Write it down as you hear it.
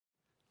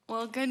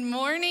Well, good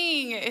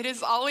morning. It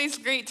is always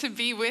great to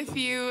be with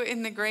you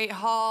in the Great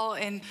Hall,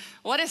 and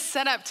what a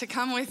setup to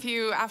come with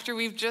you after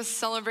we've just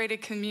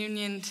celebrated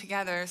communion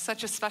together.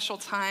 Such a special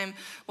time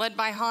led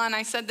by Han.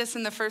 I said this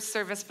in the first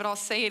service, but I'll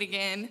say it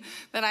again,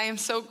 that I am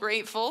so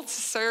grateful to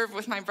serve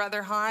with my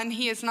brother Han.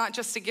 He is not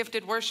just a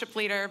gifted worship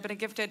leader, but a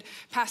gifted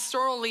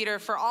pastoral leader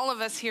for all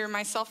of us here,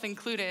 myself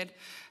included.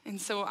 And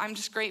so I'm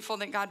just grateful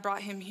that God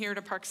brought him here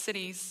to Park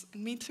Cities,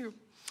 and me too.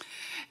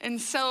 And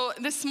so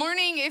this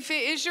morning, if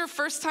it is your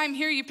first time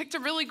here, you picked a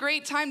really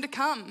great time to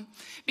come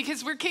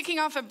because we're kicking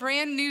off a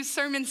brand new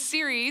sermon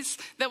series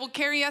that will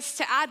carry us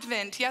to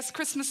Advent. Yes,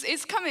 Christmas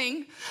is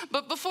coming,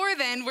 but before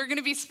then, we're going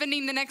to be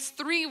spending the next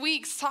 3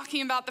 weeks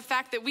talking about the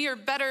fact that we are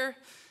better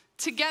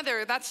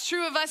together. That's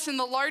true of us in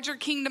the larger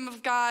kingdom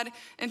of God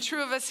and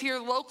true of us here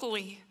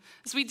locally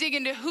as we dig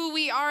into who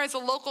we are as a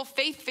local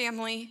faith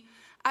family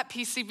at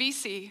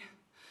PCBC.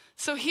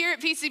 So here at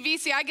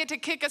PCBC, I get to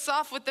kick us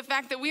off with the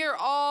fact that we are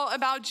all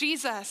about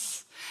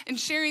Jesus and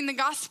sharing the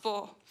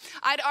gospel.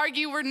 I'd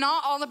argue we're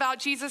not all about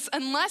Jesus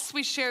unless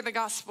we share the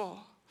gospel.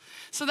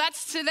 So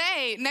that's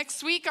today.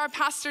 Next week, our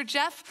pastor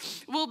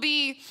Jeff will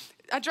be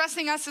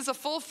addressing us as a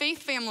full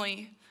faith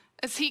family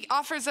as he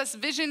offers us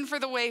vision for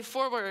the way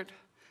forward.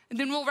 And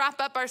then we'll wrap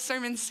up our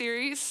sermon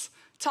series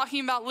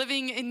talking about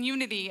living in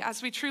unity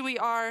as we truly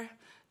are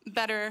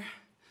better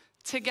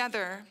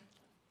together.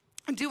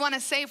 I do want to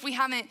say, if we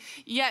haven't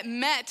yet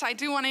met, I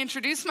do want to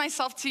introduce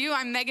myself to you.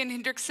 I'm Meghan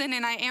Hendrickson,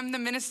 and I am the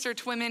Minister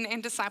to Women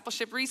and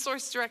Discipleship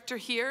Resource Director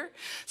here.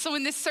 So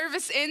when this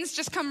service ends,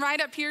 just come right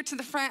up here to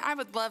the front. I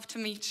would love to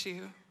meet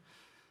you.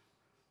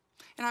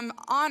 And I'm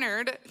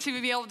honored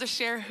to be able to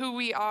share who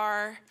we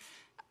are.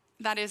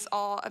 That is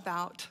all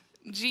about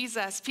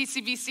Jesus.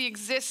 PCBC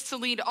exists to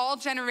lead all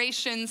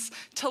generations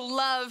to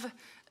love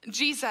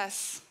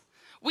Jesus.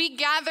 We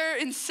gather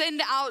and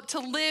send out to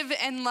live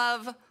and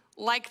love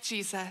like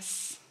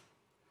Jesus.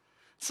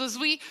 So as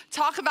we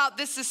talk about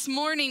this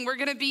morning, we're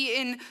going to be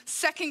in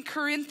 2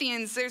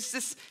 Corinthians. There's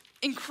this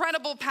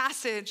incredible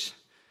passage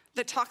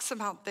that talks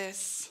about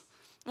this.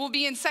 We'll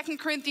be in 2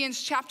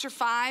 Corinthians chapter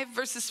 5,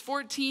 verses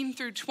 14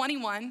 through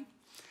 21.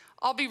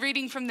 I'll be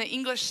reading from the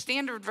English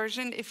Standard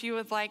Version if you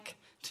would like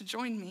to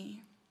join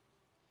me.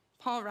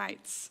 Paul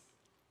writes,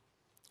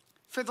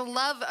 "For the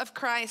love of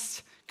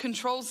Christ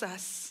controls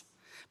us,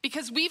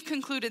 because we've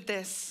concluded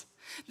this,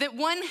 that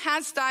one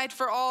has died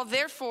for all,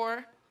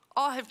 therefore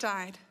all have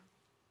died.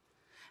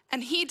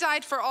 And he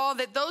died for all,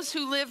 that those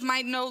who live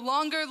might no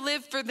longer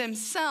live for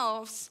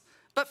themselves,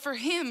 but for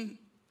him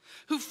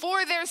who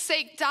for their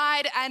sake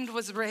died and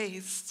was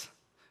raised.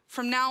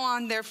 From now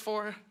on,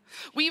 therefore,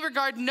 we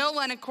regard no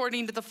one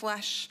according to the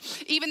flesh.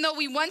 Even though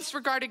we once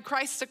regarded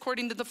Christ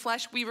according to the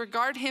flesh, we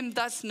regard him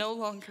thus no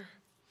longer.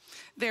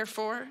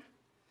 Therefore,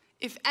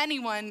 if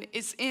anyone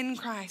is in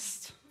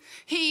Christ,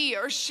 he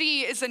or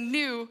she is a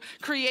new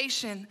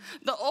creation.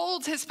 The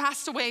old has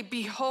passed away.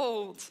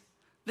 Behold,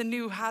 the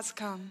new has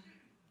come.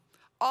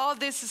 All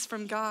this is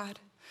from God,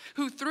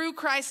 who through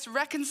Christ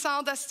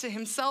reconciled us to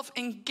himself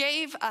and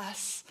gave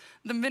us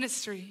the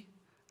ministry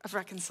of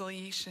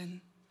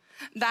reconciliation.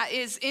 That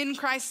is, in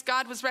Christ,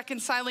 God was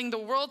reconciling the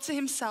world to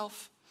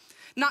himself,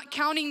 not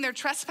counting their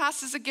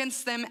trespasses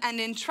against them,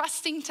 and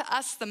entrusting to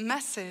us the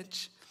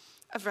message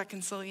of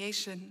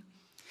reconciliation.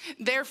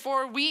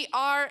 Therefore, we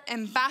are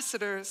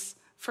ambassadors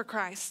for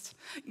Christ.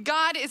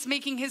 God is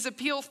making his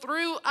appeal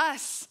through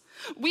us.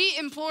 We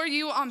implore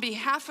you on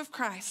behalf of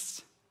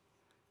Christ,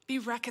 be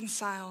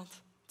reconciled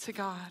to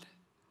God.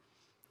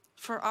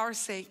 For our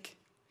sake,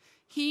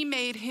 he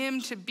made him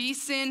to be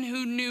sin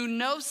who knew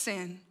no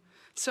sin,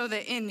 so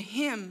that in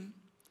him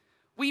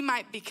we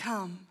might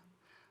become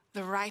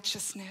the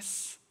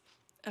righteousness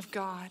of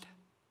God."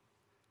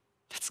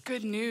 That's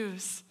good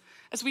news.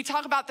 As we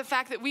talk about the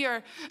fact that we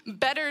are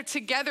better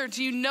together,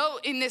 do you know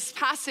in this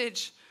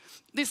passage,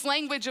 this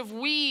language of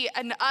we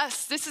and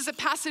us, this is a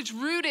passage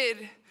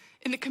rooted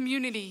in the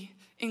community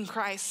in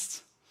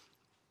Christ.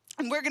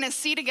 And we're gonna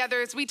see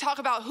together as we talk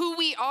about who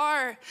we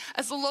are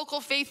as a local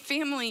faith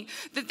family,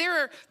 that there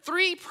are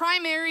 3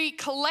 primary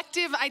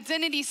collective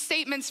identity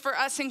statements for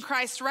us in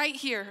Christ right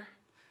here.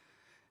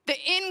 That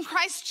in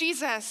Christ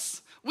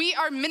Jesus, we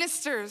are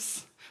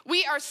ministers,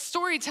 we are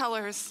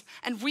storytellers,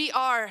 and we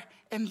are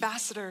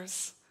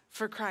ambassadors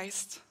for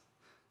Christ.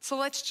 So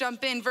let's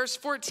jump in. Verse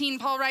 14,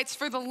 Paul writes,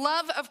 "For the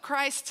love of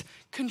Christ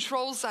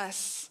controls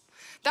us."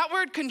 That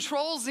word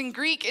controls in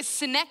Greek is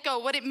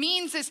syneko. What it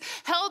means is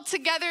held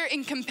together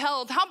and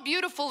compelled. How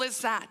beautiful is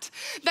that?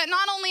 That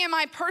not only am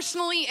I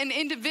personally and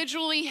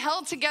individually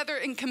held together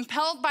and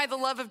compelled by the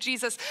love of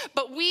Jesus,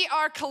 but we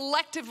are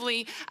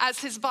collectively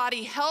as his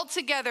body held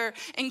together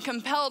and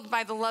compelled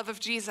by the love of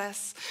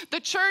Jesus. The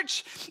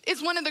church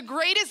is one of the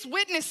greatest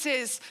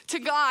witnesses to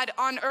God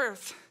on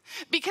earth.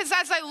 Because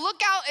as I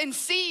look out and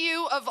see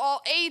you of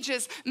all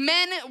ages,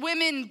 men,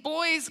 women,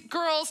 boys,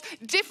 girls,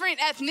 different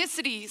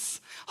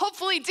ethnicities,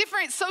 hopefully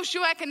different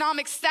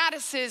socioeconomic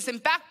statuses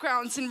and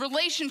backgrounds and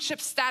relationship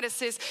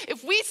statuses,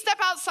 if we step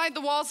outside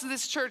the walls of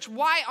this church,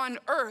 why on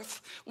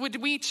earth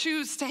would we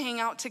choose to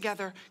hang out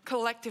together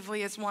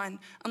collectively as one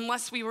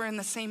unless we were in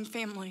the same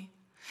family?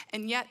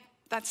 And yet,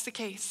 that's the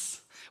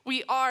case.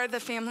 We are the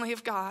family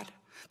of God.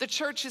 The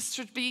church is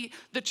to be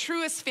the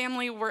truest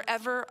family we're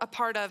ever a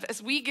part of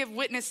as we give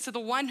witness to the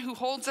one who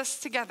holds us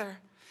together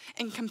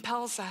and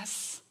compels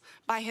us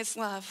by his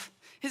love.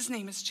 His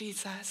name is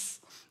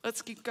Jesus.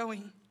 Let's keep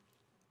going.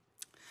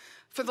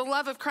 For the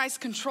love of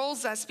Christ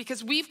controls us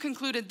because we've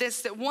concluded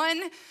this, that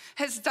one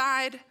has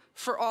died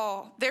for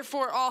all.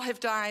 Therefore, all have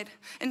died.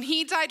 And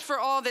he died for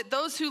all, that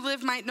those who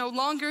live might no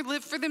longer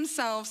live for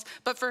themselves,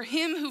 but for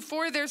him who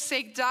for their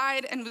sake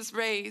died and was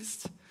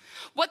raised.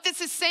 What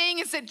this is saying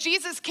is that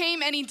Jesus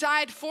came and he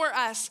died for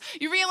us.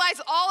 You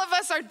realize all of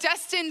us are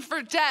destined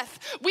for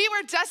death. We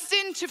were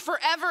destined to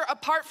forever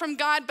apart from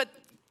God, but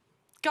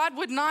God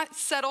would not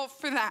settle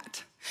for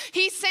that.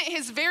 He sent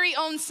his very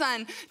own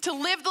son to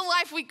live the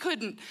life we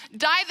couldn't,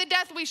 die the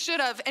death we should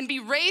have, and be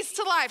raised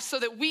to life so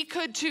that we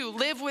could too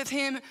live with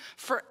him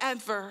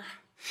forever.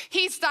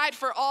 He's died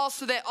for all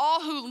so that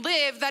all who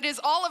live, that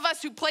is all of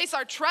us who place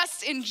our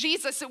trust in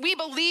Jesus, that we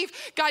believe,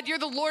 God, you're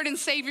the Lord and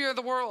Savior of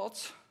the world.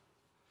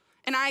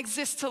 And I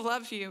exist to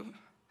love you,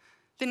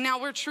 then now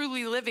we're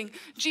truly living.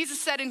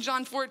 Jesus said in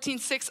John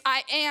 14:6,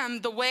 I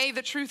am the way,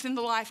 the truth, and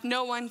the life.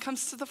 No one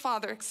comes to the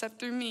Father except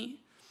through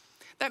me.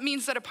 That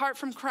means that apart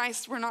from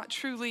Christ, we're not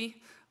truly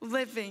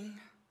living.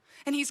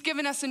 And he's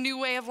given us a new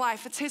way of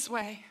life. It's his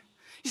way.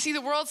 You see,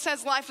 the world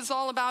says life is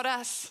all about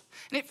us,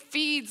 and it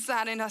feeds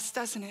that in us,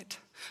 doesn't it?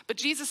 But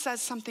Jesus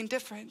says something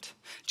different.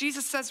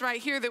 Jesus says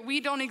right here that we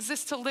don't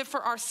exist to live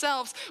for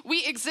ourselves.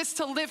 We exist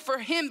to live for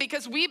him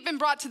because we've been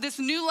brought to this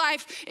new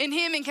life in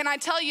him. And can I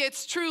tell you,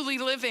 it's truly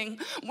living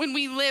when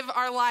we live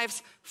our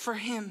lives for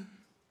him.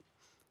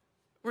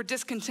 We're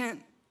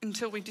discontent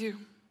until we do.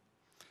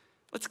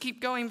 Let's keep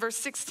going. Verse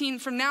 16,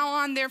 from now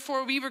on,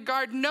 therefore, we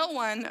regard no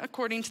one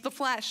according to the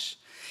flesh.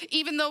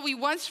 Even though we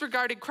once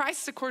regarded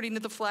Christ according to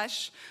the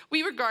flesh,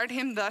 we regard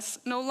him thus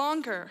no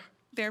longer.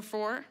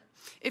 Therefore,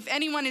 if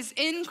anyone is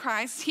in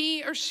Christ,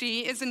 he or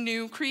she is a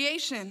new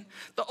creation.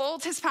 The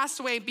old has passed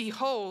away.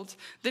 Behold,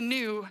 the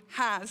new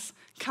has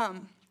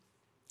come.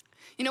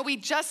 You know, we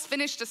just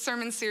finished a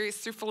sermon series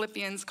through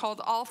Philippians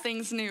called All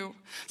Things New.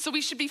 So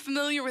we should be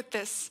familiar with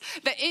this,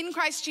 that in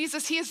Christ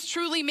Jesus, he is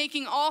truly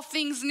making all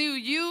things new,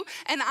 you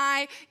and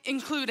I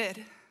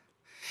included.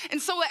 And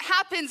so what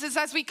happens is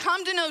as we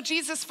come to know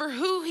Jesus for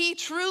who he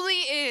truly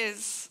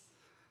is,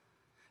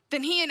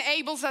 then he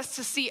enables us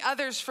to see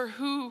others for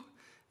who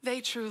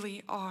they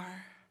truly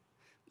are.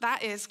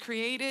 That is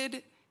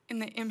created in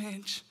the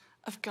image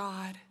of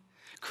God,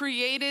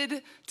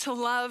 created to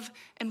love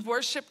and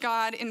worship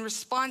God in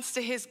response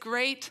to his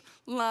great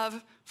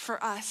love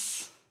for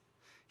us.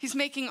 He's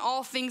making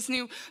all things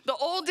new. The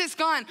old is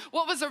gone.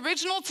 What was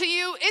original to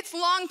you, it's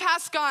long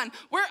past gone.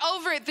 We're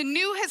over it. The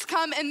new has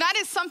come, and that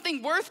is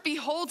something worth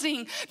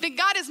beholding, that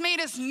God has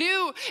made us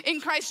new in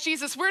Christ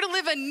Jesus. We're to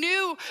live a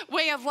new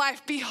way of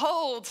life.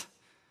 Behold,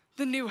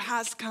 the new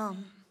has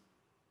come.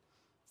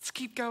 Let's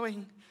keep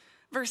going.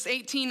 Verse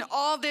 18,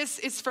 all this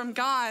is from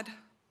God.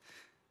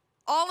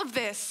 All of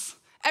this,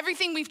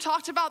 everything we've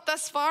talked about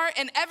thus far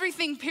and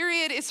everything,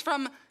 period, is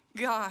from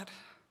God,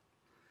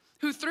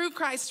 who through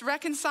Christ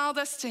reconciled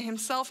us to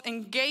himself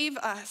and gave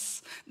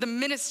us the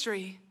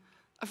ministry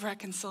of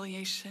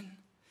reconciliation.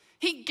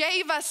 He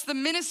gave us the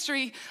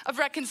ministry of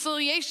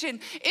reconciliation.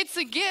 It's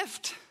a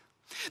gift.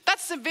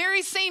 That's the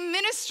very same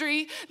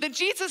ministry that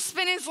Jesus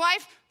spent his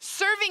life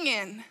serving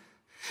in.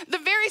 The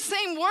very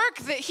same work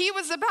that he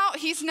was about,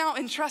 he's now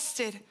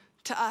entrusted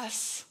to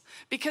us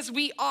because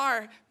we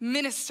are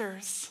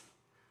ministers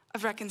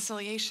of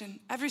reconciliation.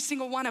 Every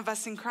single one of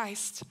us in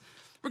Christ,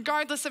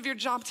 regardless of your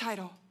job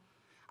title.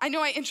 I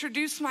know I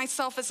introduced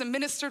myself as a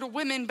minister to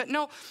women, but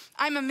no,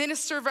 I'm a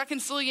minister of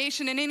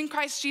reconciliation, and in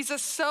Christ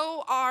Jesus,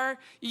 so are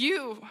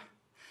you.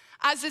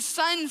 As his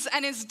sons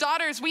and his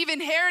daughters, we've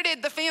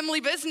inherited the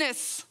family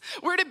business.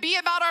 We're to be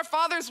about our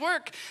Father's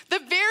work. The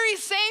very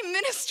same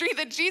ministry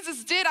that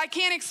Jesus did, I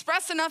can't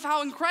express enough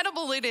how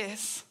incredible it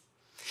is.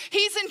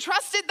 He's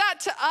entrusted that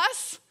to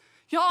us.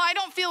 Y'all, I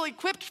don't feel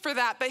equipped for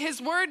that, but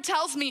his word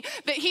tells me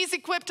that he's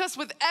equipped us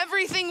with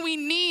everything we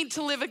need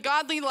to live a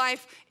godly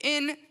life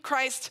in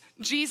Christ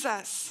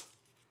Jesus.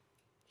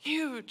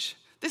 Huge.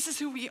 This is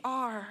who we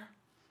are.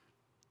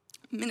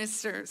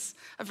 Ministers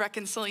of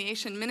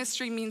reconciliation.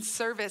 Ministry means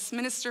service.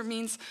 Minister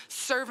means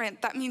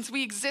servant. That means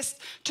we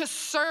exist to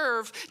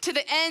serve to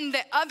the end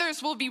that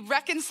others will be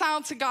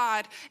reconciled to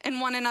God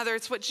and one another.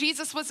 It's what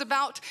Jesus was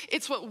about.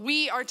 It's what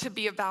we are to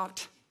be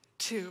about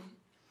too.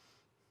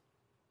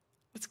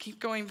 Let's keep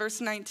going. Verse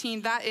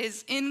 19. That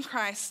is, in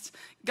Christ,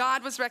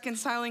 God was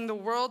reconciling the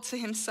world to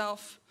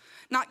himself,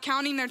 not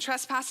counting their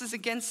trespasses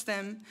against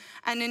them,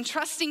 and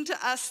entrusting to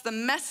us the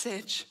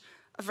message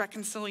of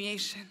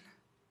reconciliation.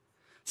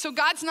 So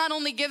God's not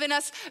only given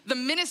us the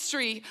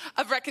ministry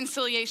of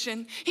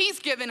reconciliation, he's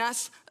given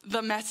us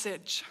the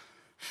message.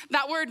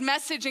 That word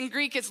message in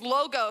Greek is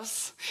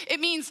logos. It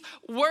means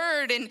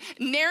word and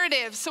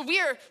narrative. So we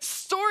are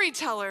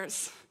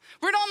storytellers.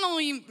 We're not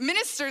only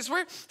ministers,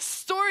 we're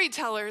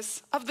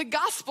storytellers of the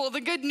gospel,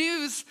 the good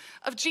news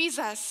of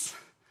Jesus.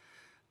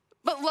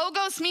 But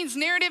logos means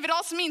narrative. It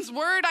also means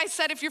word. I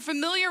said, if you're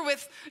familiar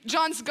with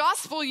John's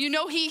gospel, you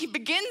know he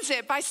begins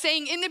it by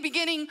saying, in the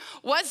beginning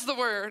was the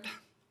word.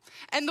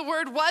 And the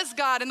word was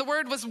God, and the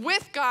word was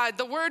with God.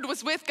 The word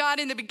was with God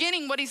in the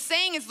beginning. What he's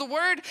saying is the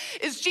word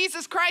is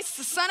Jesus Christ,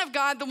 the Son of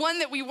God, the one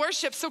that we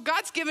worship. So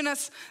God's given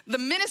us the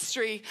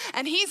ministry,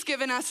 and he's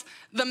given us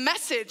the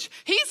message.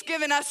 He's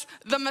given us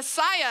the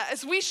Messiah.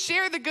 As we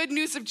share the good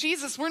news of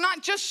Jesus, we're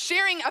not just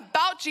sharing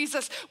about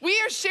Jesus. We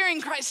are sharing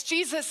Christ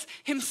Jesus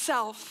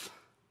himself.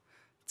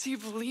 Do you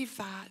believe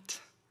that?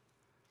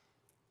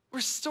 We're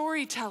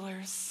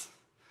storytellers.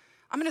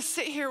 I'm going to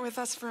sit here with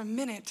us for a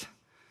minute.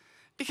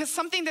 Because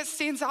something that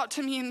stands out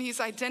to me in these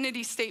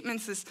identity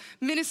statements as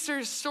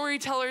ministers,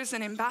 storytellers,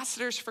 and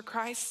ambassadors for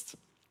Christ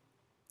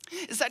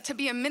is that to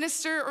be a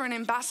minister or an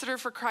ambassador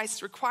for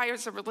Christ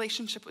requires a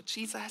relationship with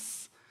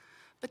Jesus.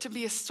 But to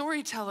be a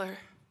storyteller,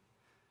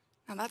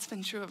 now that's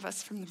been true of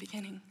us from the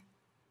beginning.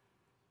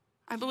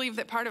 I believe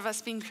that part of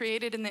us being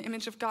created in the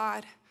image of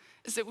God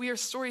is that we are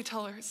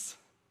storytellers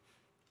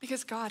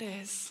because God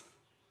is.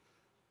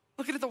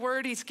 Look at the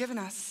word he's given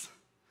us.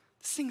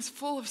 This thing's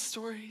full of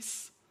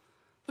stories.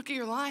 Look at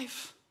your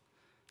life.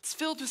 It's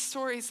filled with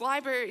stories.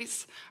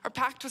 Libraries are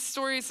packed with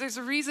stories. There's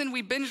a reason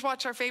we binge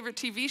watch our favorite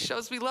TV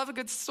shows. We love a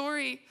good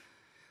story.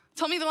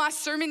 Tell me the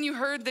last sermon you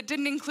heard that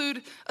didn't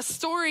include a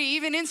story.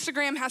 Even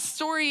Instagram has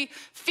story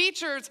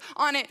features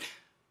on it.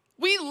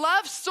 We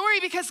love story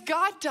because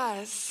God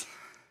does.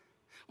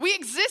 We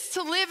exist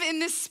to live in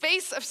this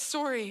space of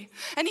story,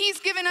 and he's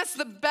given us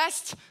the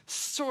best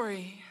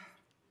story.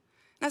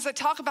 As I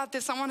talk about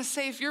this, I want to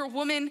say if you're a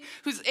woman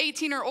who's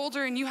 18 or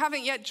older and you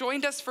haven't yet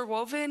joined us for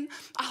Woven,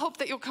 I hope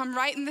that you'll come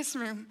right in this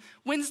room.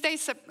 December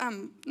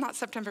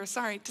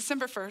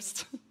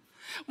 1st.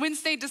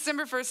 Wednesday,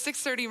 December 1st,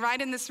 6:30,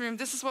 right in this room.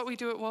 This is what we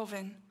do at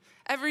Woven.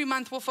 Every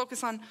month we'll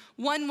focus on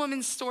one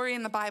woman's story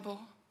in the Bible.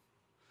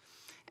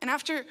 And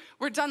after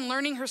we're done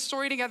learning her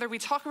story together, we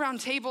talk around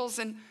tables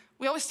and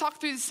we always talk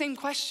through the same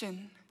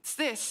question. It's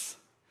this: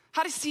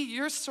 how to see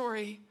your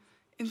story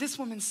in this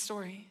woman's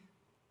story.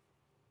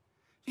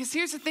 Because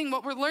here's the thing,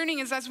 what we're learning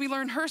is as we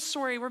learn her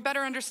story, we're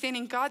better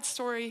understanding God's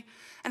story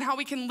and how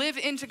we can live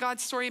into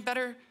God's story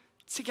better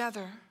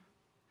together.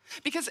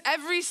 Because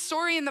every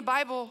story in the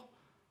Bible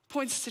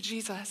points to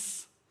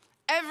Jesus.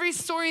 Every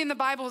story in the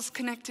Bible is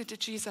connected to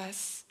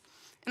Jesus.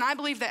 And I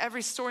believe that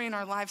every story in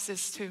our lives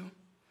is too.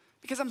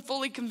 Because I'm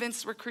fully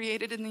convinced we're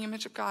created in the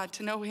image of God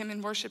to know him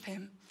and worship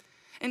him.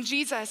 And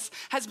Jesus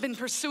has been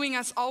pursuing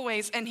us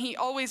always, and he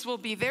always will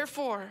be.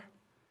 Therefore,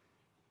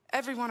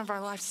 every one of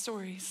our life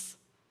stories,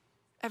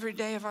 every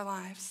day of our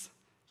lives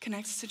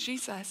connects to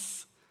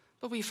Jesus.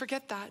 But we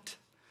forget that.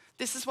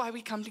 This is why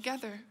we come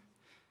together.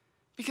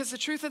 Because the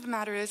truth of the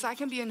matter is, I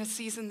can be in a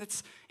season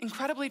that's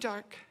incredibly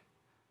dark.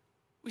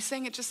 We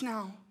sang it just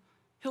now.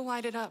 He'll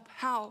light it up.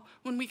 How?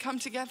 When we come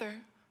together.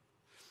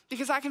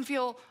 Because I can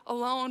feel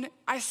alone,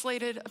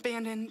 isolated,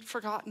 abandoned,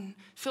 forgotten,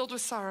 filled with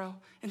sorrow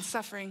and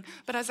suffering.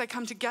 But as I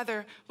come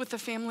together with the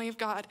family of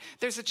God,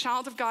 there's a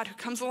child of God who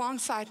comes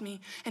alongside me,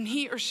 and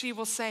he or she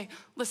will say,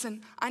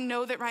 listen, I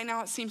know that right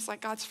now it seems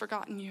like God's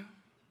forgotten you.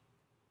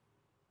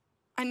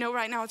 I know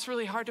right now it's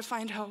really hard to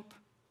find hope.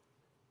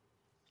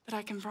 But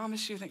I can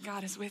promise you that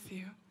God is with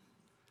you.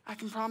 I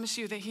can promise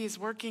you that he is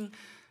working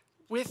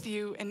with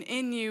you and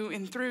in you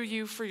and through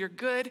you for your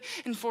good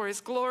and for his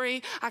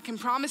glory. I can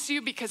promise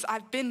you because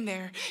I've been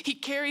there. He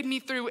carried me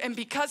through, and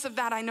because of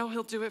that, I know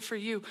he'll do it for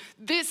you.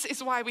 This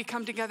is why we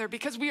come together,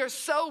 because we are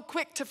so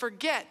quick to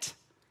forget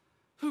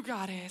who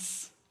God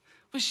is.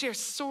 We share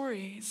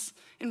stories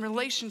in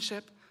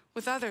relationship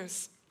with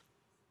others.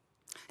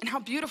 And how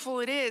beautiful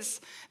it is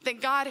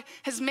that God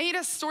has made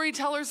us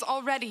storytellers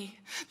already.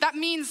 That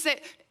means that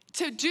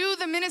to do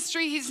the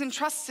ministry he's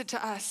entrusted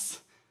to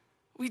us,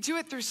 we do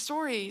it through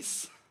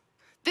stories.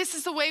 This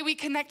is the way we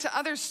connect to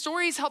others.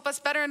 Stories help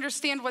us better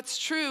understand what's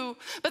true,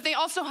 but they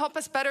also help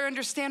us better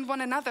understand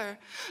one another.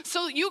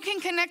 So you can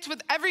connect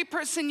with every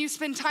person you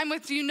spend time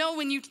with. Do you know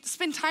when you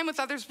spend time with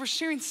others, we're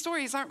sharing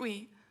stories, aren't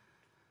we?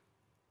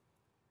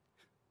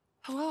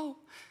 Hello.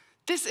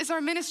 This is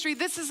our ministry.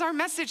 This is our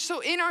message.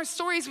 So in our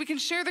stories, we can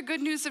share the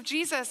good news of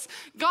Jesus.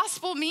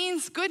 Gospel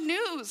means good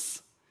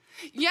news.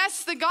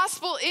 Yes, the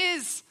gospel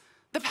is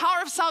the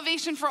power of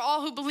salvation for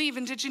all who believe.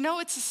 And did you know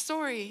it's a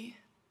story?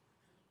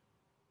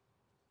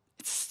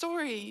 It's a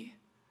story.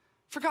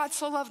 For God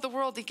so loved the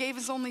world, he gave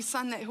his only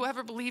son, that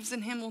whoever believes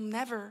in him will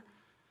never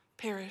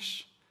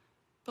perish,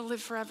 but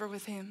live forever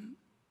with him.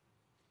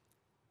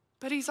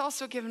 But he's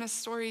also given us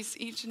stories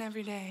each and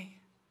every day.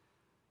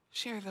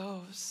 Share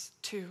those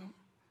too.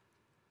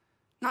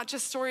 Not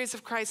just stories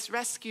of Christ's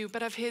rescue,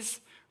 but of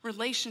his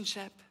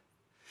relationship.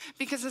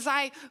 Because as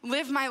I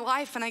live my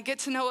life and I get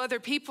to know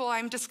other people,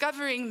 I'm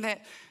discovering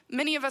that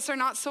Many of us are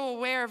not so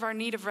aware of our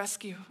need of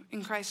rescue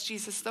in Christ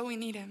Jesus, though we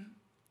need him.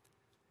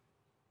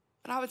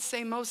 But I would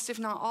say most, if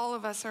not all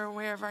of us, are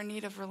aware of our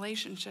need of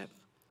relationship.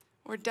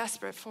 We're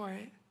desperate for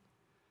it.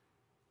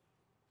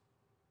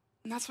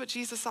 And that's what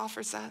Jesus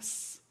offers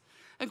us.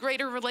 A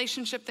greater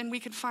relationship than we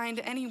could find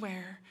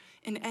anywhere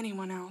in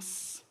anyone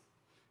else.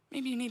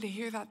 Maybe you need to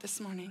hear that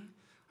this morning.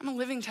 I'm a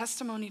living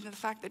testimony to the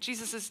fact that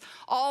Jesus is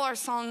all our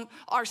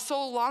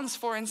soul longs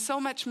for, and so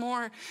much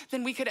more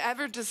than we could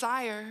ever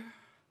desire.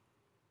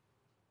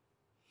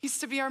 He's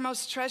to be our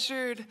most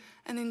treasured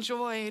and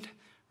enjoyed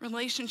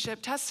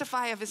relationship.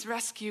 Testify of his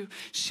rescue.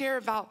 Share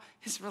about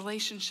his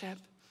relationship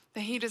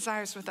that he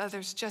desires with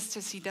others just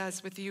as he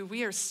does with you.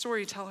 We are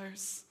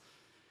storytellers.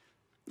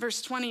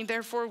 Verse 20,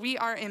 therefore we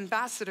are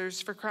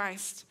ambassadors for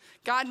Christ,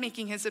 God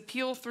making his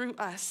appeal through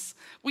us.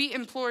 We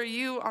implore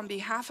you on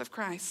behalf of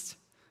Christ,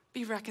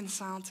 be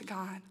reconciled to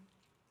God.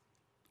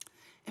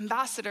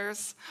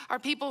 Ambassadors are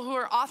people who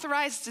are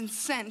authorized and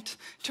sent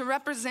to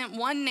represent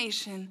one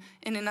nation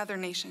in another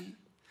nation.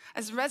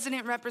 As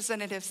resident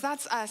representatives,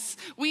 that's us.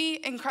 We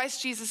in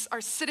Christ Jesus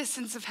are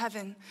citizens of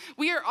heaven.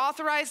 We are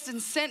authorized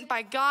and sent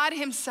by God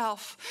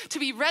himself to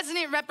be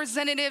resident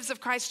representatives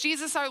of Christ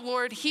Jesus our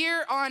Lord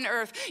here on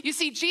earth. You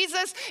see,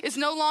 Jesus is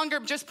no longer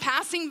just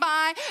passing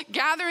by,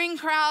 gathering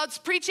crowds,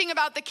 preaching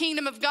about the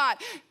kingdom of God.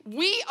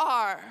 We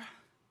are.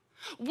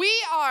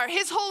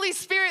 His Holy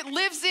Spirit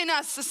lives in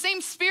us. The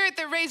same Spirit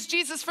that raised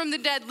Jesus from the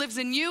dead lives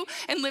in you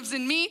and lives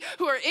in me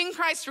who are in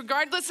Christ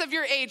regardless of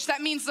your age.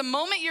 That means the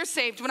moment you're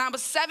saved, when I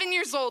was 7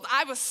 years old,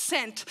 I was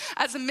sent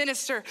as a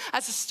minister,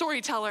 as a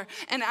storyteller,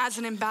 and as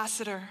an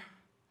ambassador.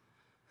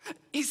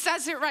 He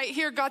says it right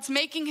here. God's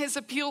making his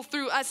appeal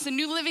through us. The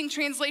New Living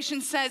Translation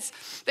says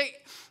that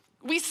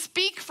we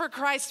speak for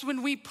Christ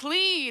when we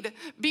plead,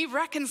 be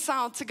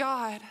reconciled to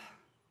God.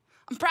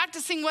 I'm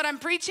practicing what I'm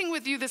preaching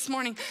with you this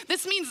morning.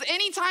 This means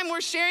anytime we're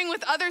sharing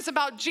with others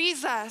about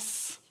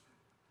Jesus,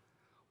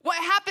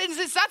 what happens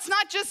is that's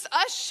not just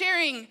us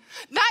sharing.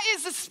 That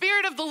is the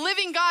Spirit of the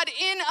living God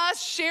in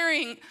us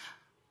sharing,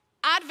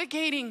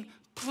 advocating,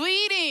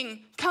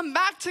 pleading, come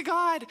back to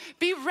God,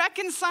 be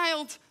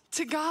reconciled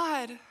to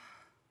God.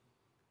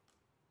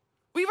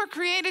 We were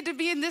created to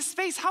be in this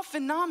space. How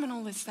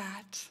phenomenal is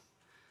that?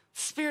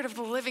 Spirit of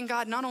the living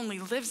God not only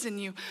lives in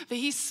you, but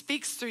he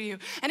speaks through you.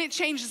 And it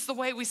changes the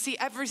way we see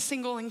every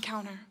single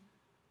encounter.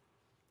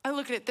 I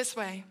look at it this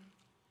way.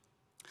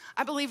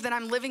 I believe that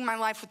I'm living my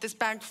life with this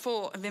bag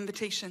full of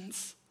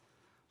invitations.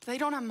 But they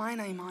don't have my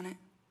name on it.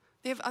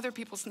 They have other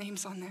people's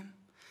names on them.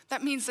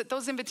 That means that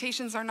those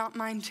invitations are not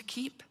mine to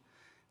keep.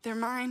 They're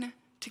mine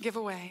to give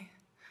away.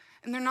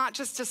 And they're not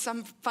just to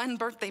some fun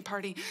birthday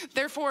party.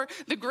 Therefore,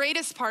 the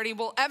greatest party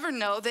we'll ever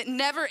know that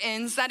never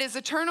ends, that is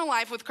eternal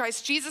life with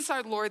Christ Jesus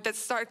our Lord that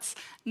starts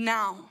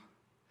now.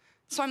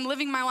 So I'm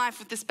living my life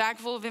with this bag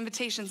full of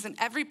invitations, and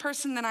every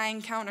person that I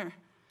encounter,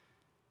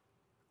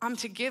 I'm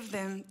to give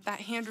them that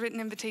handwritten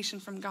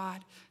invitation from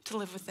God to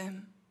live with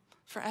them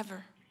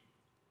forever.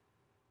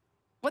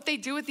 What they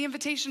do with the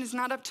invitation is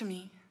not up to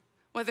me.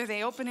 Whether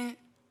they open it,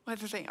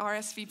 whether they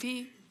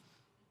RSVP,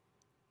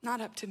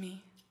 not up to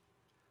me.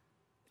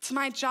 It's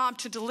my job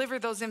to deliver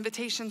those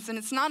invitations, and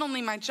it's not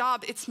only my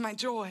job, it's my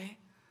joy.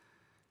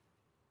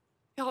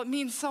 Y'all, it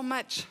means so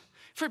much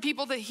for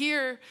people to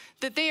hear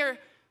that they are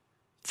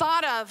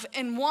thought of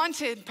and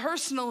wanted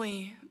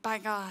personally by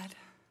God.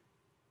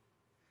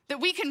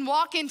 That we can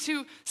walk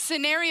into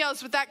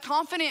scenarios with that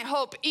confident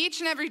hope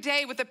each and every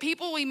day with the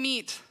people we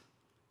meet.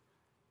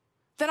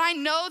 That I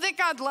know that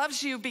God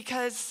loves you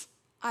because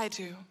I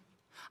do.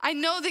 I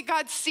know that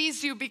God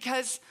sees you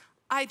because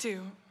I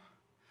do.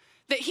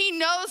 That he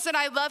knows that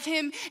I love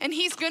him and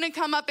he's gonna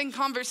come up in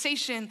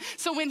conversation.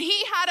 So when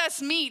he had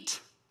us meet,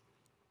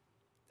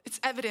 it's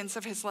evidence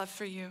of his love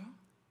for you.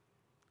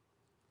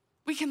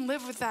 We can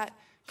live with that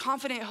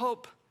confident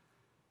hope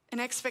and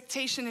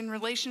expectation in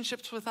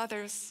relationships with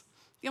others.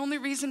 The only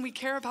reason we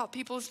care about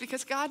people is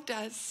because God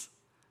does.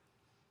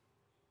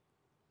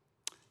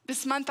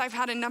 This month, I've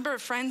had a number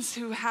of friends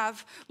who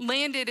have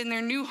landed in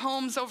their new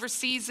homes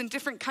overseas in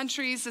different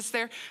countries as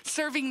they're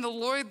serving the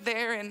Lord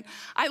there. And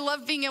I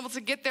love being able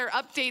to get their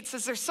updates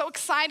as they're so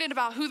excited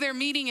about who they're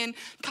meeting in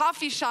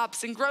coffee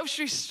shops and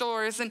grocery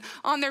stores and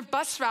on their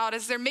bus route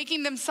as they're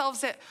making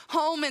themselves at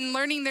home and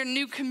learning their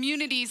new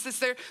communities, as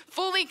they're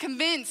fully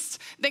convinced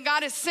that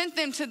God has sent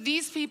them to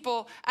these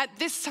people at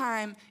this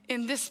time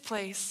in this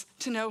place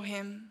to know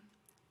him.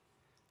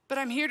 But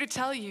I'm here to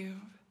tell you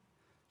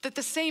that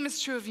the same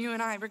is true of you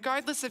and I,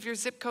 regardless of your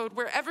zip code,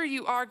 wherever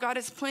you are, God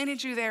has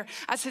planted you there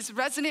as his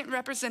resident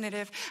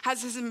representative,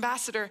 as his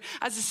ambassador,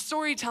 as his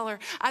storyteller,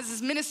 as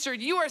his minister.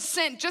 You are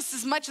sent just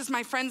as much as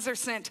my friends are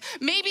sent.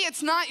 Maybe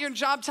it's not your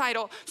job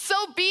title. So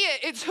be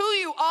it. It's who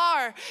you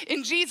are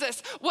in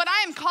Jesus. What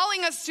I am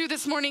calling us to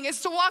this morning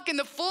is to walk in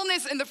the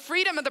fullness and the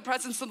freedom of the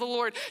presence of the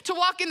Lord, to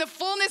walk in the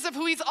fullness of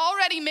who he's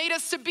already made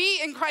us to be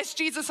in Christ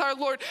Jesus our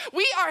Lord.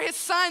 We are his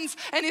sons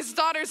and his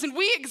daughters, and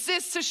we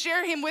exist to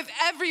share him with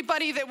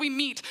everybody that we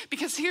meet,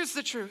 because here's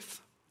the truth.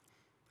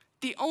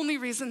 The only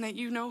reason that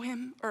you know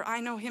him or I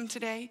know him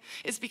today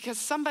is because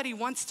somebody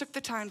once took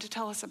the time to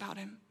tell us about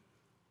him.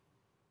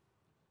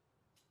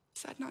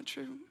 Is that not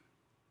true?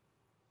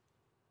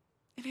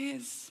 It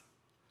is.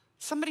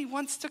 Somebody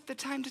once took the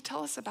time to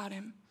tell us about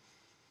him.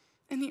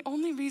 And the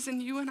only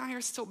reason you and I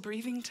are still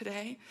breathing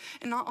today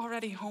and not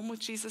already home with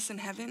Jesus in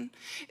heaven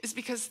is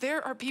because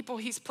there are people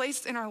he's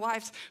placed in our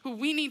lives who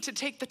we need to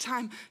take the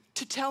time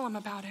to tell him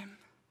about him.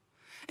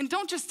 And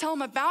don't just tell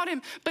them about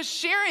him, but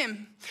share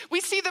him.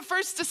 We see the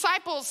first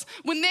disciples,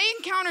 when they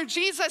encounter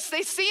Jesus,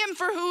 they see him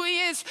for who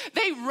he is.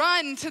 They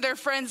run to their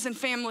friends and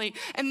family,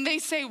 and they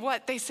say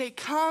what? They say,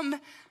 come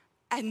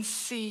and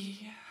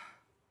see.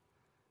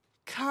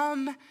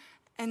 Come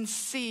and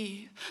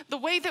see. The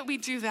way that we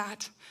do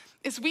that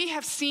is we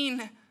have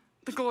seen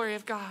the glory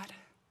of God.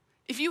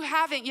 If you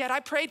haven't yet,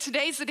 I pray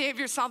today's the day of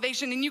your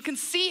salvation, and you can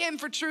see him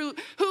for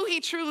who he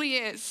truly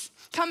is.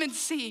 Come and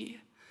see.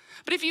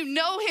 But if you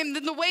know him,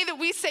 then the way that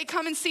we say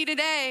come and see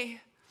today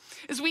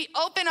is we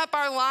open up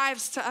our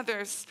lives to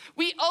others.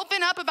 We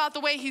open up about the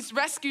way he's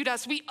rescued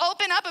us. We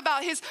open up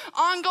about his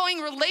ongoing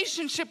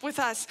relationship with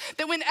us,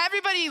 that when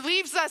everybody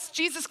leaves us,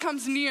 Jesus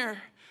comes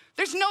near.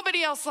 There's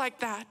nobody else like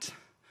that.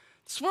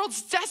 This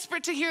world's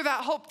desperate to hear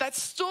that hope, that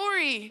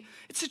story.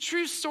 It's a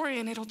true story,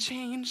 and it'll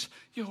change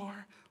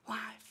your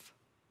life.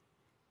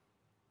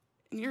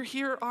 And you're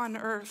here on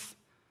earth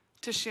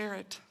to share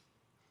it.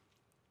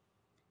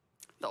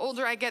 The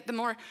older I get, the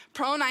more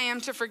prone I am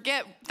to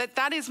forget that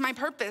that is my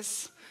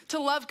purpose, to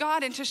love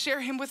God and to share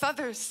him with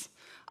others.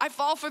 I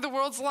fall for the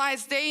world's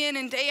lies day in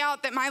and day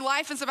out that my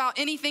life is about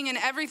anything and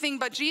everything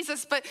but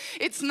Jesus, but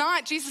it's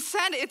not. Jesus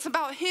said it's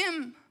about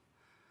him.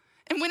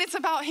 And when it's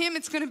about him,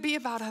 it's going to be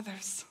about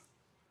others.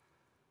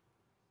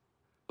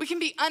 We can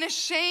be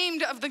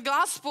unashamed of the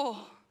gospel.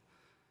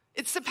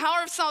 It's the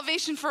power of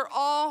salvation for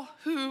all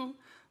who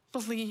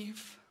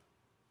believe.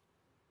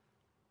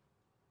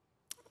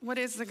 What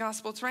is the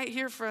gospel? It's right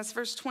here for us,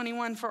 verse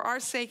 21. For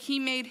our sake, he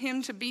made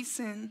him to be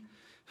sin,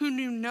 who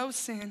knew no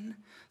sin,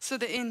 so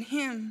that in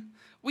him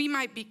we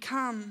might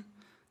become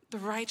the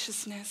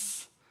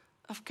righteousness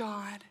of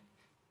God.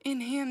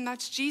 In him,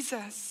 that's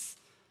Jesus.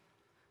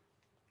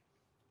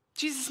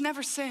 Jesus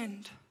never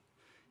sinned.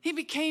 He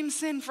became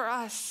sin for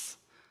us,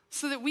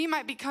 so that we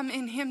might become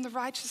in him the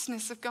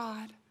righteousness of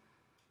God.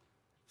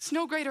 There's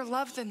no greater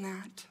love than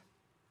that.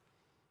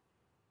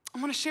 I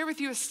want to share with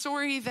you a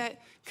story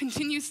that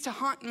continues to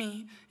haunt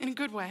me in a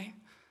good way.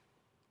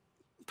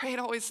 I pray it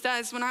always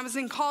does. When I was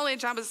in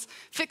college, I was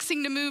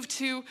fixing to move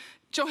to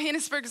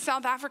Johannesburg,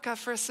 South Africa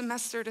for a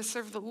semester to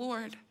serve the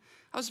Lord.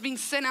 I was being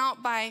sent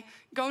out by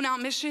Go Now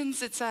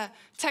Missions. It's a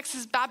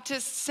Texas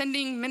Baptist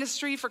sending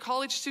ministry for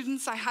college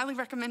students. I highly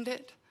recommend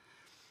it.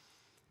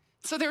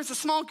 So there was a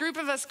small group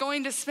of us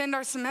going to spend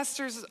our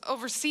semesters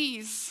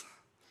overseas.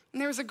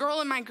 And there was a girl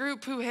in my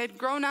group who had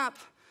grown up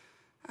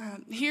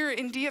here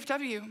in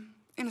DFW,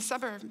 in a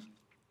suburb.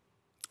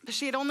 But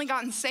she had only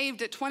gotten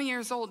saved at 20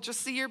 years old,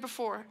 just the year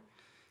before.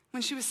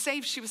 When she was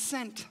saved, she was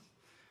sent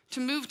to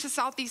move to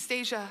Southeast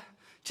Asia,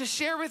 to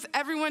share with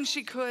everyone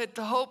she could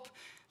the hope,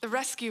 the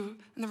rescue,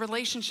 and the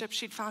relationship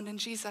she'd found in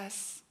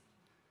Jesus.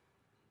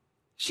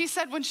 She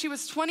said when she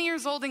was 20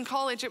 years old in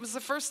college, it was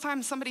the first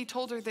time somebody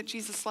told her that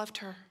Jesus loved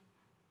her.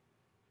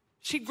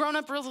 She'd grown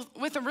up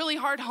with a really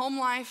hard home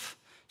life.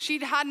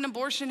 She'd had an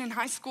abortion in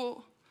high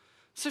school.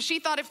 So she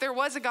thought if there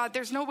was a God,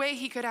 there's no way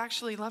he could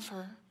actually love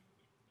her.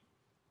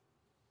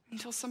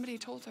 Until somebody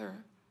told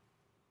her.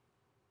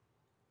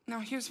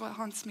 Now here's what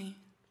haunts me.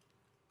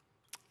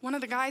 One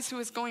of the guys who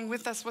was going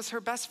with us was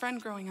her best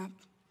friend growing up.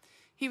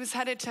 He was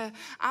headed to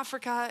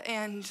Africa,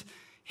 and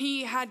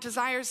he had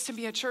desires to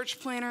be a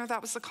church planner.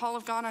 That was the call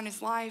of God on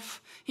his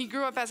life. He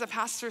grew up as a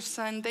pastor's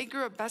son. They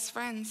grew up best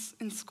friends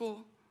in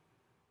school.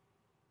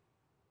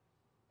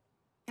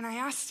 And I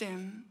asked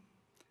him,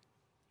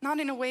 not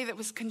in a way that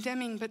was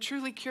condemning, but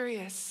truly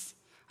curious.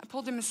 I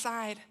pulled him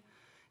aside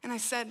and I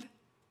said,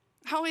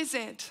 how is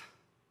it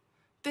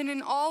that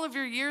in all of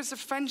your years of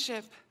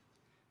friendship,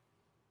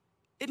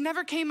 it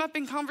never came up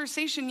in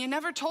conversation? You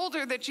never told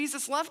her that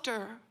Jesus loved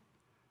her.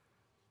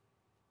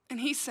 And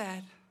he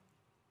said,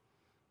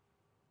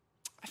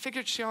 I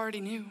figured she already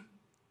knew.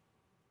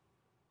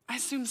 I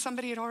assumed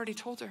somebody had already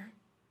told her.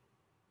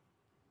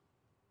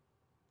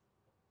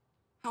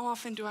 How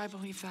often do I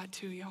believe that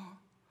too, y'all?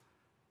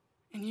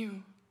 And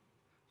you?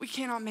 We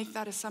cannot make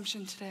that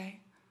assumption today.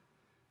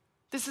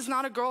 This is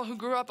not a girl who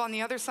grew up on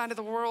the other side of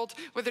the world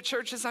where the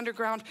church is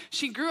underground.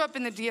 She grew up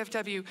in the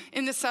DFW,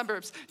 in the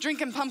suburbs,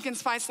 drinking pumpkin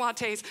spice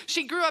lattes.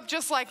 She grew up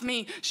just like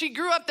me. She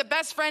grew up the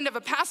best friend of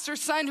a pastor's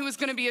son who was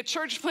going to be a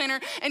church planner,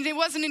 and it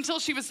wasn't until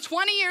she was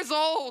 20 years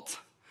old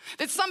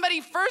that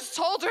somebody first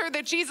told her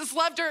that Jesus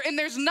loved her, and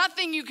there's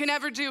nothing you can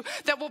ever do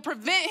that will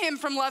prevent him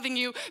from loving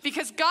you,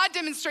 because God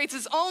demonstrates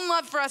his own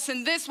love for us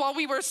in this: while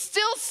we were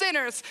still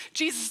sinners,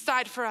 Jesus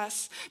died for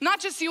us. Not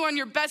just you on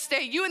your best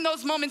day, you in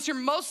those moments you're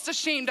most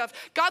ashamed of.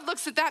 God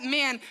looks at that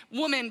man,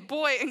 woman,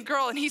 boy, and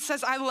girl, and he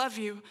says, I love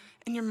you,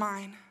 and you're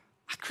mine.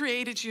 I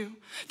created you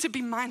to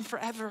be mine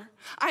forever.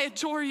 I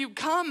adore you.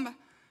 Come,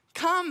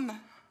 come.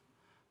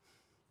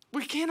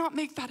 We cannot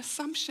make that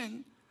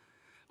assumption.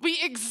 We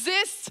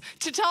exist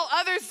to tell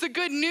others the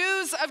good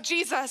news of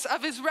Jesus,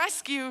 of his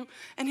rescue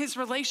and his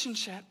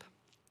relationship.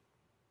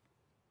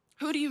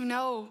 Who do you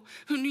know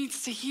who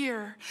needs to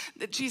hear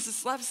that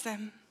Jesus loves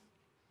them?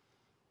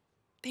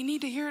 They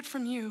need to hear it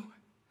from you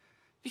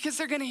because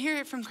they're going to hear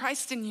it from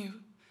Christ in you.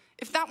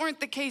 If that weren't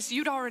the case,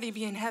 you'd already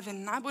be in heaven,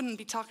 and I wouldn't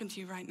be talking to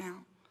you right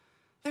now.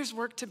 There's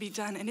work to be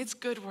done, and it's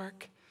good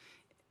work.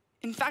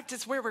 In fact,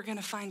 it's where we're going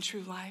to find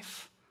true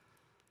life.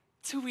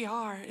 It's who we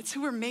are. It's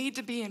who we're made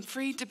to be and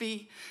free to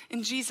be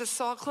in Jesus.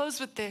 So I'll close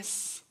with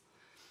this.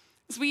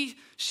 As we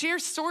share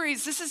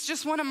stories, this is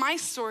just one of my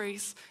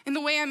stories in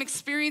the way I'm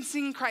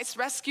experiencing Christ's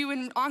rescue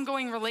and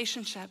ongoing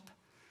relationship.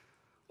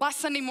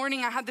 Last Sunday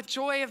morning, I had the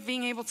joy of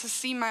being able to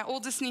see my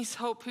oldest niece,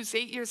 Hope, who's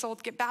 8 years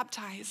old, get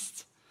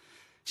baptized.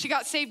 She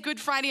got saved Good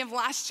Friday of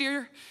last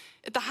year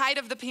at the height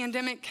of the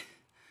pandemic.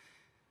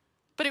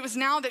 But it was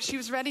now that she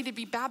was ready to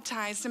be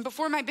baptized. And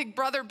before my big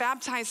brother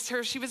baptized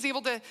her, she was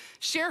able to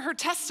share her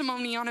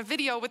testimony on a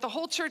video with the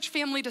whole church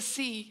family to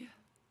see.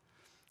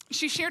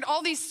 She shared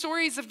all these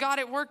stories of God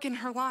at work in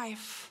her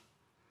life.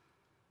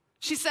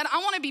 She said, I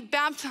want to be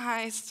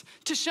baptized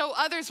to show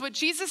others what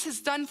Jesus has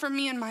done for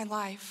me in my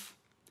life.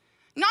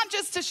 Not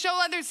just to show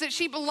others that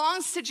she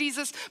belongs to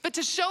Jesus, but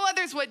to show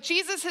others what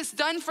Jesus has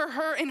done for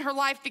her in her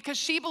life because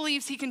she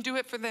believes he can do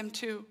it for them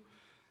too.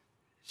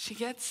 She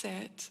gets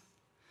it.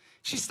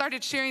 She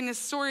started sharing this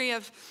story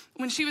of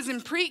when she was in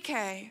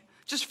pre-K,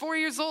 just 4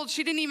 years old.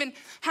 She didn't even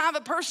have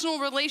a personal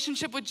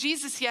relationship with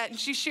Jesus yet. And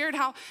she shared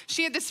how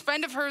she had this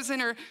friend of hers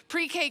in her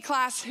pre-K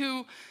class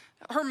who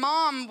her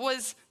mom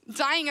was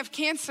dying of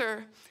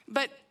cancer.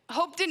 But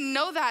Hope didn't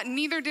know that, and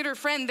neither did her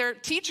friend. Their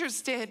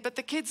teachers did, but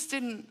the kids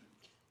didn't.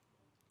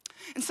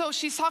 And so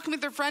she's talking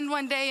with her friend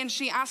one day, and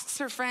she asks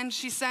her friend,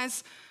 she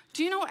says,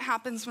 do you know what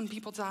happens when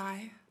people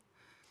die?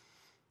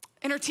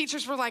 And her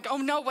teachers were like, oh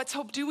no, what's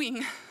Hope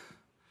doing?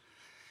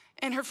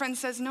 And her friend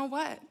says, no,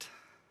 what?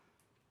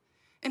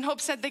 And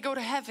Hope said, they go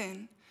to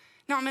heaven.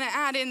 Now I'm gonna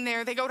add in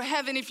there, they go to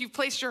heaven if you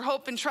place your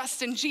hope and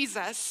trust in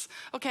Jesus,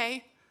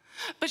 okay?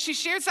 But she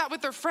shares that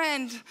with her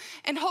friend,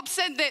 and Hope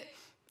said that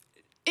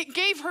it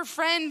gave her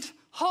friend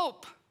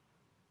hope.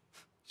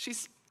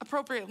 She's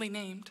appropriately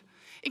named.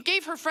 It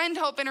gave her friend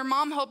hope and her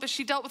mom hope as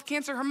she dealt with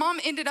cancer. Her mom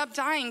ended up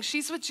dying.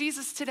 She's with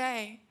Jesus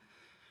today.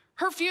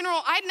 Her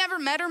funeral, I'd never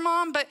met her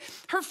mom, but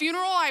her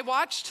funeral I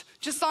watched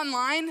just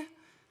online.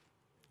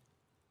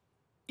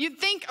 You'd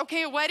think,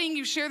 okay, a wedding,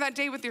 you share that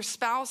day with your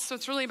spouse, so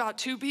it's really about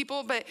two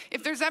people, but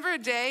if there's ever a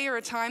day or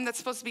a time that's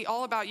supposed to be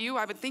all about you,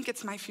 I would think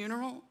it's my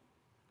funeral.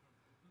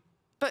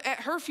 But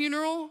at her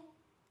funeral,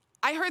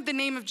 I heard the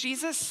name of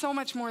Jesus so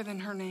much more than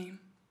her name.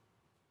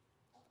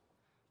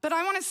 But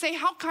I want to say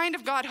how kind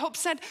of God. Hope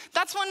said,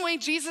 that's one way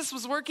Jesus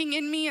was working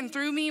in me and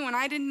through me when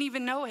I didn't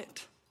even know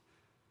it.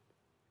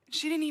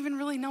 She didn't even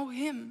really know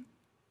him.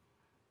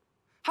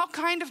 How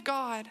kind of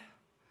God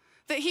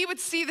that he would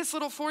see this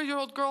little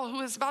 4-year-old girl who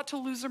was about to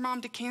lose her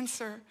mom to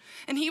cancer,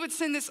 and he would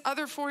send this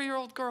other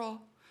 4-year-old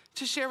girl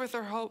to share with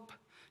her hope,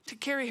 to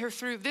carry her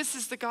through. This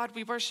is the God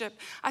we worship.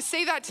 I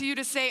say that to you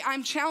to say,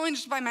 I'm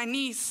challenged by my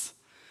niece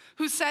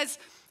who says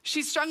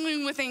she's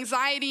struggling with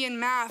anxiety and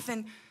math,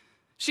 and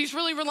she's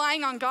really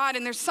relying on God,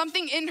 and there's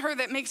something in her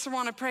that makes her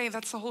want to pray.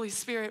 That's the Holy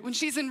Spirit. When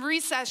she's in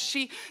recess,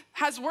 she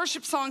has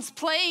worship songs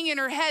playing in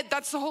her head.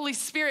 That's the Holy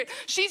Spirit.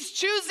 She's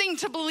choosing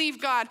to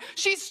believe God.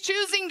 She's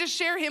choosing to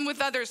share him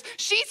with others.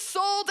 She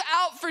sold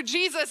out for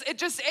Jesus at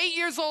just 8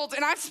 years old,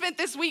 and I've spent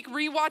this week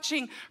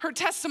rewatching her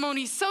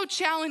testimony, so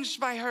challenged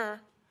by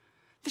her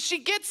that she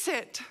gets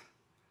it.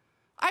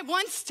 I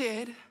once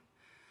did.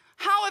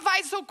 How have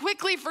I so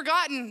quickly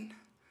forgotten?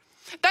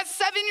 That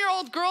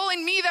 7-year-old girl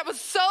in me that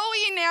was so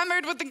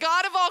enamored with the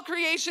God of all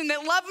creation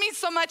that loved me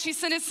so much, he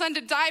sent his son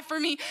to die for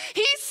me.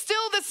 He's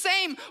still the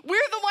same.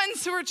 We're the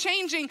ones who are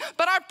changing,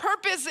 but our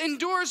purpose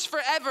endures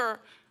forever.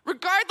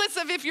 Regardless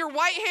of if you're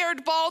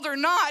white-haired, bald, or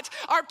not,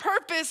 our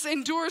purpose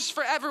endures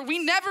forever. We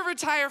never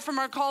retire from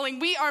our calling.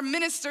 We are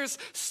ministers,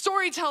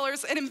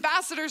 storytellers, and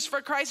ambassadors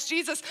for Christ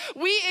Jesus.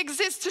 We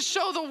exist to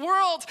show the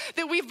world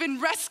that we've been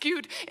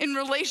rescued in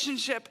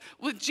relationship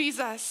with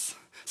Jesus.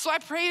 So I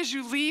pray as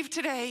you leave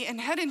today and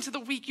head into the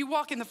week, you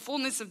walk in the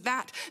fullness of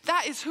that.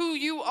 That is who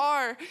you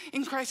are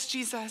in Christ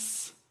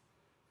Jesus.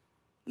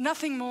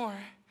 Nothing more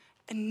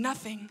and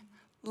nothing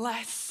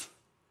less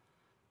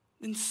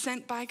than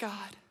sent by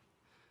God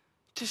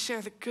to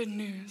share the good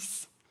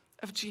news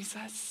of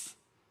Jesus.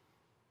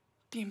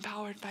 Be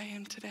empowered by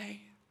him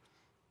today.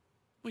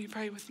 Will you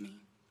pray with me?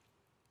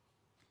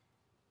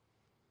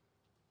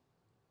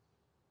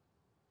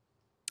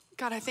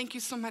 God, I thank you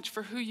so much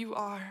for who you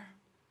are.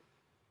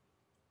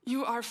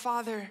 You are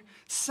Father,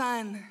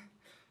 Son,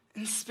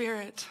 and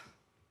Spirit.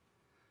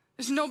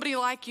 There's nobody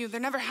like you. There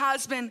never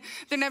has been.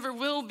 There never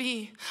will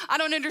be. I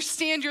don't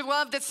understand your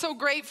love that's so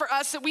great for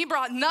us that we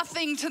brought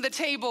nothing to the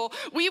table.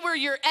 We were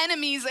your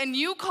enemies and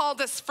you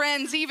called us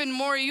friends. Even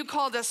more, you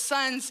called us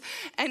sons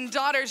and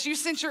daughters. You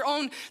sent your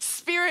own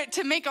Spirit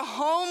to make a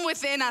home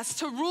within us,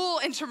 to rule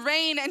and to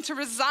reign and to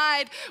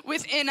reside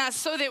within us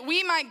so that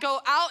we might go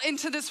out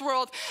into this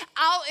world,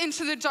 out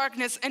into the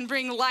darkness and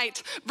bring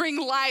light,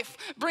 bring life,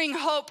 bring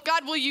hope.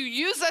 God, will you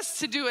use us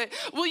to do it?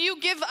 Will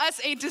you give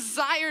us a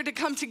desire to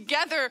come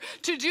together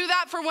to do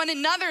that for one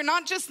another,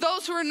 not just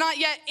those who are not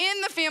yet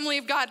in the family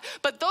of God,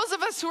 but those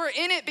of us who are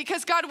in it,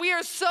 because God, we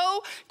are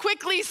so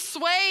quickly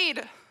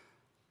swayed.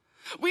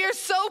 We are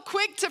so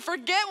quick to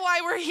forget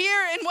why we're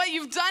here and what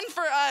you've done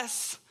for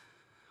us.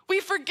 We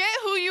forget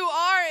who you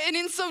are, and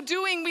in so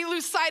doing, we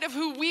lose sight of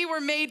who we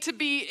were made to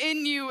be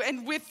in you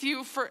and with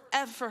you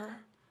forever.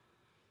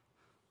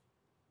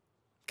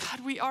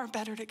 God, we are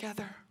better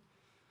together.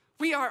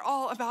 We are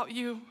all about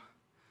you.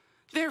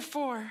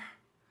 Therefore,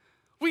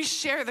 we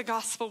share the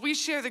gospel. We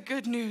share the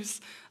good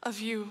news of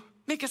you.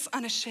 Make us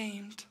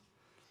unashamed.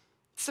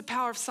 It's the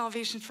power of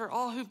salvation for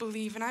all who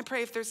believe. And I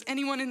pray if there's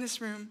anyone in this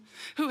room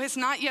who has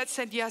not yet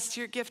said yes to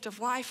your gift of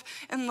life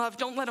and love,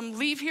 don't let them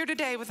leave here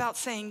today without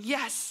saying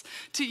yes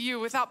to you,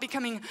 without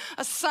becoming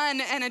a son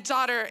and a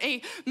daughter,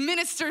 a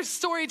minister,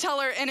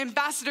 storyteller, and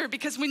ambassador.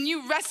 Because when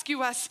you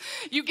rescue us,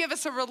 you give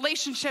us a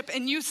relationship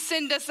and you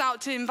send us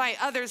out to invite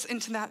others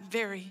into that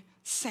very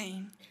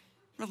same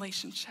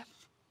relationship.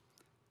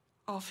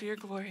 All for your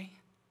glory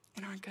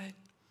and our good.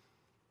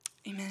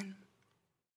 Amen.